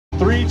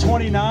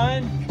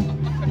329.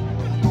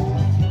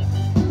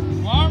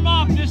 Arm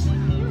off, just.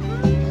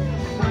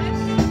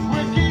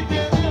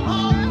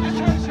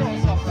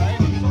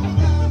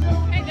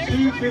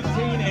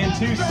 215 and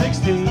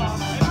 216.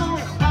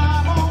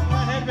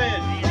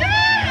 Headband.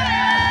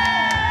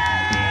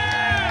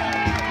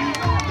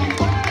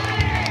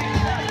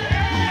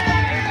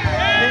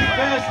 Pink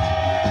vest.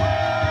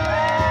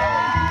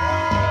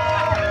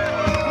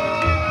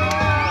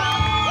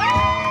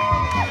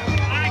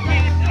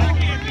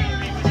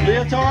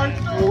 Leotard,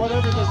 or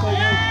whatever this thing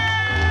is.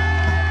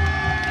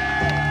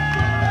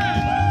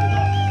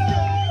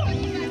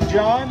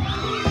 John.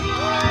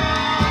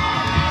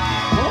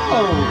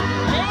 Whoa.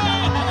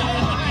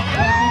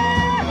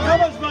 How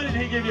much money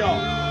did he give y'all?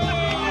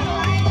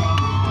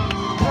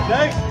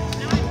 Next.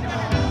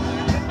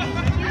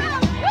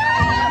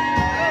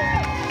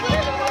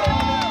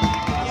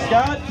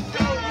 Scott.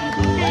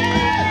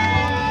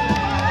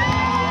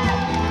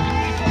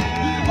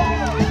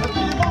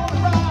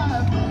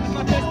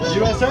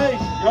 USA,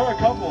 y'all are a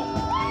couple.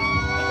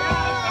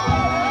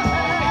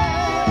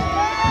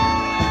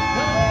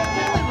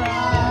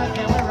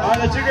 All right,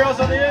 the two girls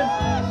on the end.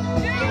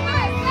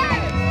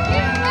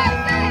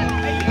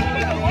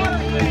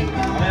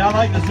 I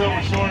like the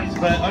silver shorts,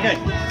 but okay.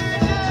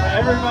 So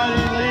everybody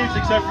leaves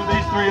except for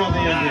these three on the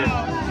end here.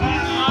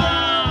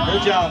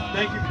 Good job.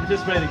 Thank you for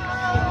participating.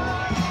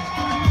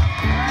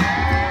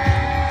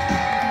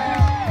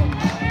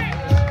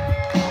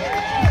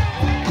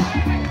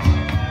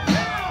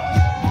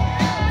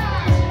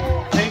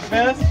 Pink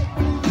vest.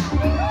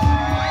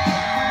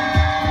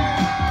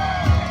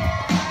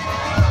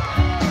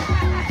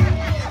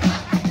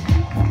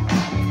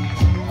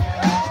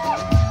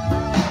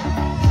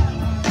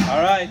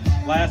 All right.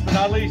 Last but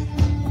not least,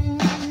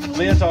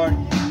 leotard.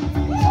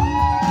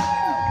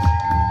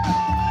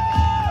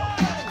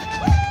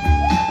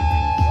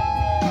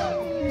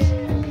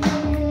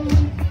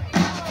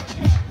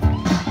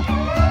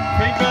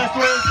 Pink vest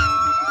wins.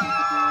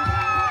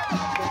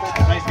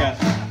 Thanks, guys.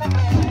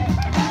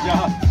 Good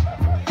job.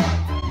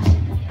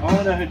 I want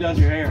to know who does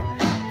your hair.